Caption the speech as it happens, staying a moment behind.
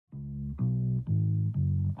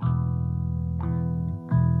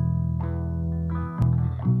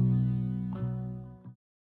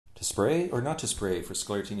spray or not to spray for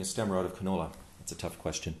Sclerotinia stem rot of canola? That's a tough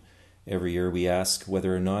question. Every year we ask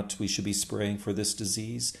whether or not we should be spraying for this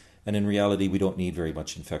disease, and in reality we don't need very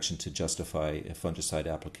much infection to justify a fungicide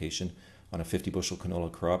application on a 50 bushel canola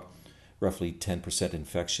crop. Roughly 10%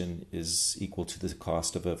 infection is equal to the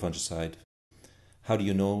cost of a fungicide. How do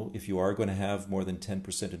you know if you are going to have more than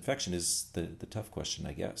 10% infection is the tough question,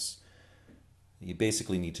 I guess. You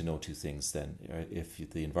basically need to know two things then, if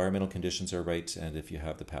the environmental conditions are right and if you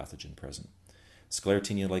have the pathogen present.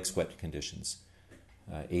 Sclerotinia likes wet conditions.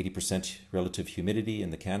 80% relative humidity in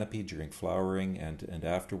the canopy during flowering and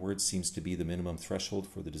afterwards seems to be the minimum threshold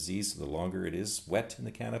for the disease. So the longer it is wet in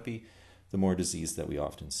the canopy, the more disease that we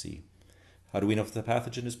often see. How do we know if the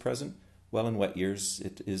pathogen is present? Well, in wet years,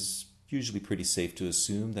 it is usually pretty safe to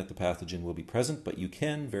assume that the pathogen will be present, but you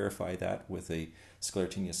can verify that with a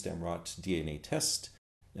Sclerotinia stem rot DNA test,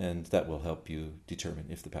 and that will help you determine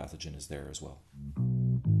if the pathogen is there as well.